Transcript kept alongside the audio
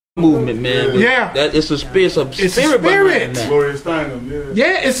movement, man. Yeah, that it's a spirit. It's a spirit.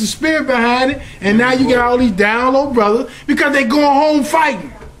 Yeah, it's a spirit behind it. And now you got all these down low brothers because they going home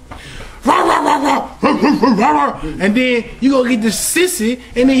fighting. And then you gonna get this sissy,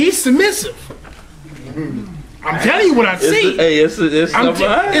 and then he's submissive. I'm telling you what I see. It's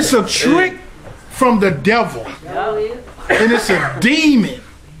a trick from the devil, and it's a demon.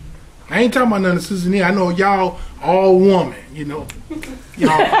 I ain't talking about none of the sisters in here. I know y'all all woman, you know.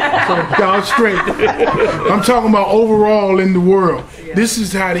 Y'all straight. I'm talking about overall in the world. This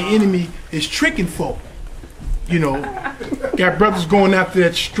is how the enemy is tricking folk. You know, got brothers going after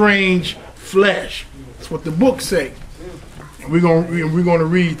that strange flesh. That's what the book say. And we're gonna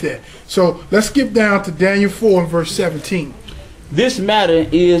read that. So let's skip down to Daniel 4 and verse 17. This matter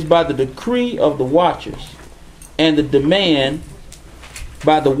is by the decree of the watchers, and the demand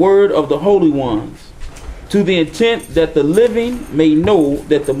by the word of the holy ones, to the intent that the living may know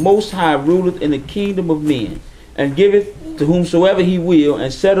that the Most High ruleth in the kingdom of men, and giveth to whomsoever he will,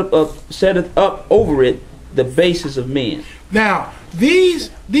 and setteth up over it the basis of men. Now,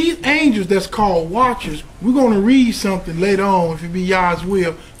 these angels that's called watchers, we're going to read something later on, if it be Yah's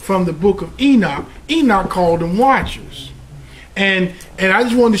will, from the book of Enoch. Enoch called them watchers. And I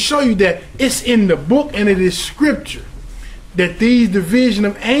just wanted to show you that it's in the book and it is scripture, that these division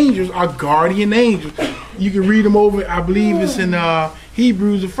of angels are guardian angels. You can read them over, I believe it's in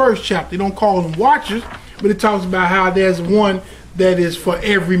Hebrews, the 1st chapter. They don't call them watchers, but it talks about how there's one that is for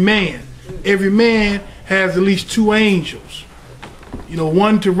every man. Every man has at least 2 angels. You know,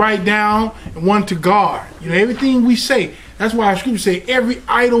 one to write down and one to guard. You know, everything we say. That's why our scripture say every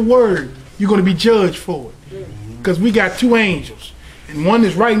idle word you're going to be judged for it. Because we got 2 angels. And one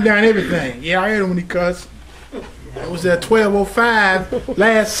is writing down everything. Yeah, I heard him when he cussed. It was at 12:05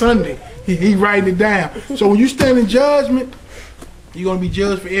 last Sunday. He writing it down. So when you stand in judgment, you're going to be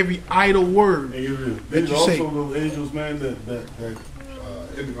judged for every idle word that you say. Also those angels, man, that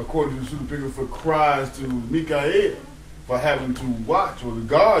according to the super for cries to Mikael for having to watch or to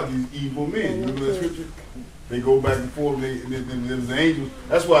guard these evil men. You remember that scripture? They go back and forth. There's the angels.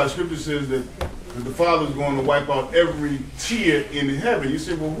 That's why the scripture says that the Father is going to wipe out every tear in heaven. You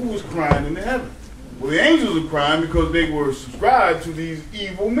say, well, who is crying in the heaven? Well, the angels are crying because they were subscribed to these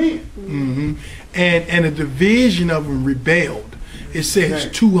evil men. Mm-hmm. And a division of them rebelled. It says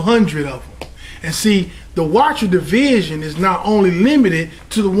 200 of them. And see, the watcher division is not only limited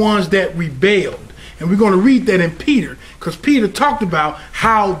to the ones that rebelled. And we're going to read that in Peter, because Peter talked about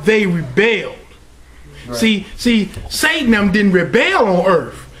how they rebelled. Right. See, Satan them didn't rebel on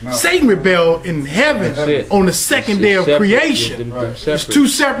earth. No. Satan rebelled in heaven on the second day of creation. Right. It's 2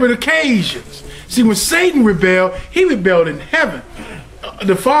 separate occasions. See, when Satan rebelled, he rebelled in heaven.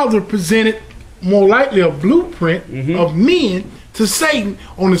 The Father presented more likely a blueprint of men to Satan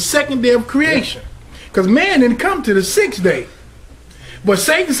on the second day of creation. Because man didn't come to the 6th day. But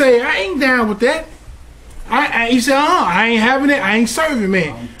Satan said, I ain't down with that. He said, I ain't having it. I ain't serving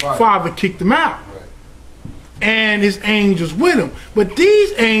man. Father kicked him out. And his angels with him. But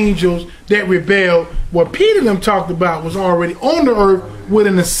these angels that rebelled, what Peter them talked about was already on the earth with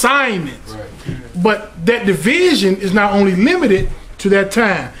an assignment. Right. But that division is not only limited to that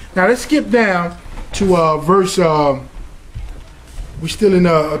time. Now let's skip down to verse, we're still in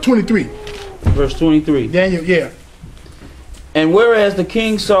 23. Verse 23. Daniel, yeah. And whereas the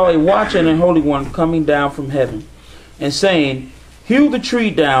king saw a watcher and a holy one coming down from heaven, and saying, hew the tree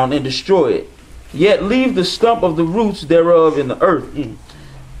down and destroy it, yet leave the stump of the roots thereof in the earth,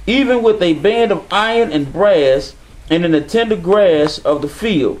 even with a band of iron and brass, and in the tender grass of the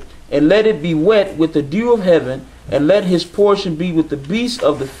field, and let it be wet with the dew of heaven, and let his portion be with the beasts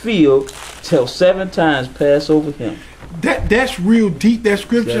of the field, till 7 times pass over him. That's real deep, that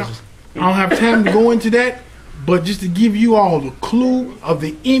scripture. I don't have time to go into that, but just to give you all the clue of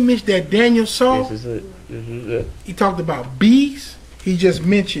the image that Daniel saw. This is it. He talked about beasts. He just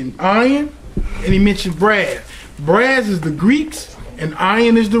mentioned iron. And he mentioned brass. Brass is the Greeks and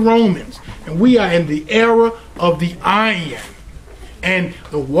iron is the Romans. And we are in the era of the iron. And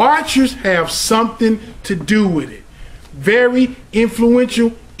the watchers have something to do with it. Very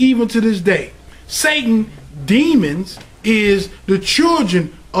influential even to this day. Satan, demons, is the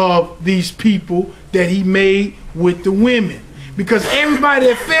children of these people that he made with the women. Because everybody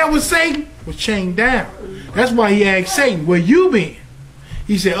that fell with Satan was chained down. That's why he asked Satan, where you been?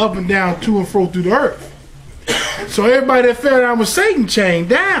 He said, up and down, to and fro through the earth. So everybody that fell down with Satan chained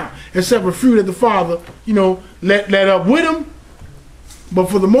down, except for few that the Father, let up with him. But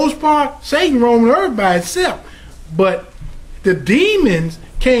for the most part, Satan roamed the earth by itself. But the demons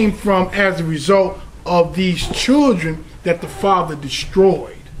came from as a result of these children that the Father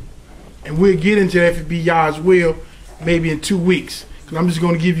destroyed. And we'll get into that if it be y'all's will, maybe in 2 weeks. Because I'm just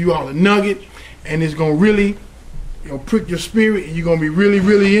going to give you all a nugget, and it's going to really, prick your spirit, and you're going to be really,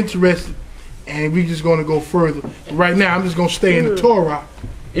 really interested. And we're just going to go further. But right now, I'm just going to stay in the Torah.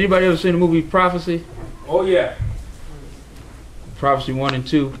 Anybody ever seen the movie Prophecy? Oh yeah. Prophecy 1 and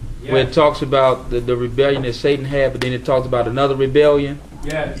 2, where it talks about the rebellion that Satan had, but then it talks about another rebellion.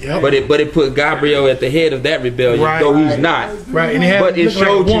 Yeah. Yep. But it put Gabriel at the head of that rebellion, though he's not. Right. And But it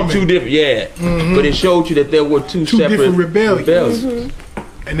showed you two different. Yeah. But it showed you that there were two separate different rebellions.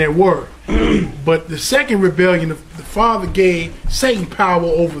 And there were. But the second rebellion, the Father gave Satan power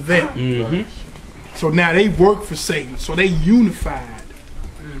over them. So now they work for Satan. So they unified.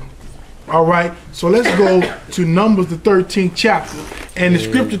 All right. So let's go to Numbers, the 13th chapter. And the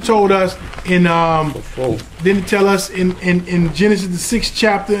scripture told us in didn't it tell us in Genesis the 6th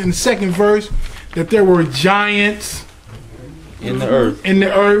chapter in the 2nd verse that there were giants in the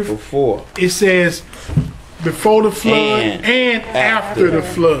earth. Before. It says before the flood and after the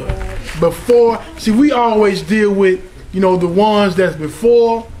flood. Before, see, we always deal with, the ones that's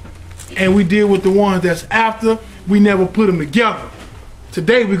before, and we deal with the ones that's after. We never put them together.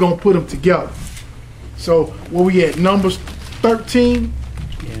 Today we're going to put them together. So where we at? Numbers 13?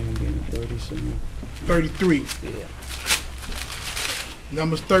 Yeah, I'm getting 33. Yeah.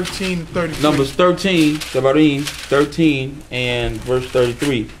 Numbers 13 and 33. Numbers 13, Devarim 13 and verse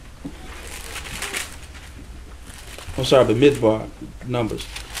 33. I'm sorry, but Midbar, Numbers.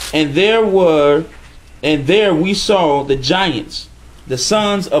 And there we saw the giants, the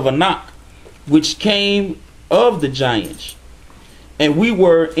sons of Anak, which came of the giants. And we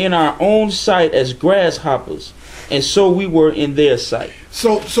were in our own sight as grasshoppers, and so we were in their sight.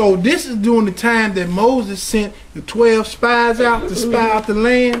 So this is during the time that Moses sent the 12 spies out to spy out the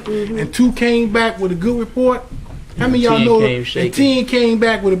land, and 2 came back with a good report. How many of y'all know that? And 10 came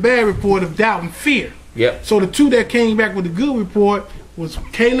back with a bad report of doubt and fear. Yep. So the 2 that came back with a good report was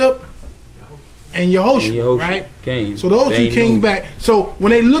Caleb and Yehoshua, right? So those 2 came back. So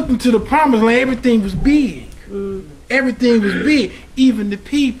when they looked into the promised land, everything was big. Everything was big, even the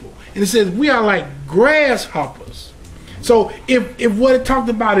people. And it says we are like grasshoppers. So if what it talked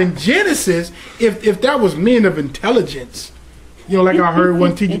about in Genesis, if that was men of intelligence, like I heard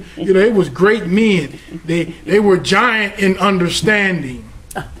one teacher, it was great men. They were giant in understanding.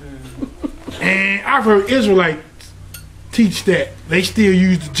 And I've heard Israelites teach that. They still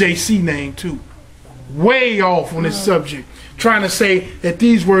use the JC name too. Way off on this subject. Trying to say that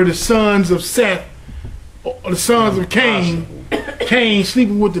these were the sons of Seth, or the sons of Cain. Cain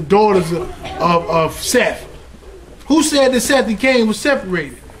sleeping with the daughters of Seth. Who said that Seth and Cain were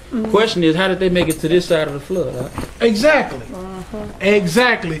separated? Question is, how did they make it to this side of the flood? Huh? Exactly.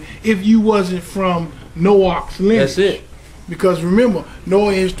 Exactly. If you wasn't from Noah's lineage. That's it. Because remember, Noah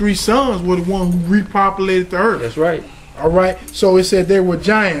and his 3 sons were the one who repopulated the earth. That's right. All right. So it said they were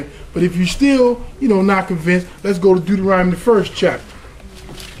giants. But if you still, not convinced, let's go to Deuteronomy, the 1st chapter.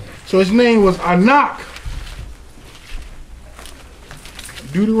 So his name was Anak.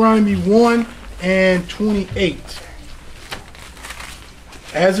 Deuteronomy 1 and 28.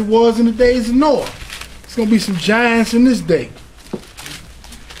 As it was in the days of Noah. It's going to be some giants in this day.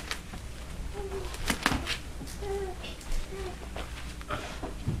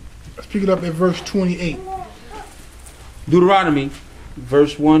 Let's pick it up at verse 28. Deuteronomy,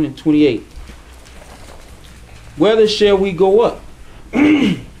 verse 1 and 28. Whither shall we go up?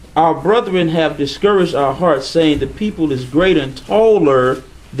 Our brethren have discouraged our hearts, saying the people is greater and taller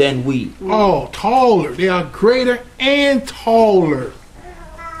than we. Oh, taller. They are greater and taller.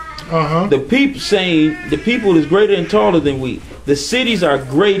 The people saying the people is greater and taller than we. The cities are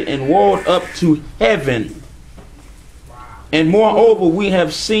great and walled up to heaven. And moreover, we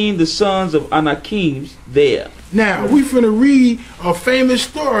have seen the sons of Anakim there. Now, we finna read a famous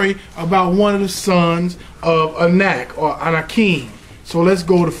story about one of the sons of Anak or Anakim. So let's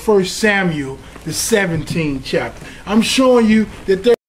go to 1 Samuel, the 17th chapter. I'm showing you that there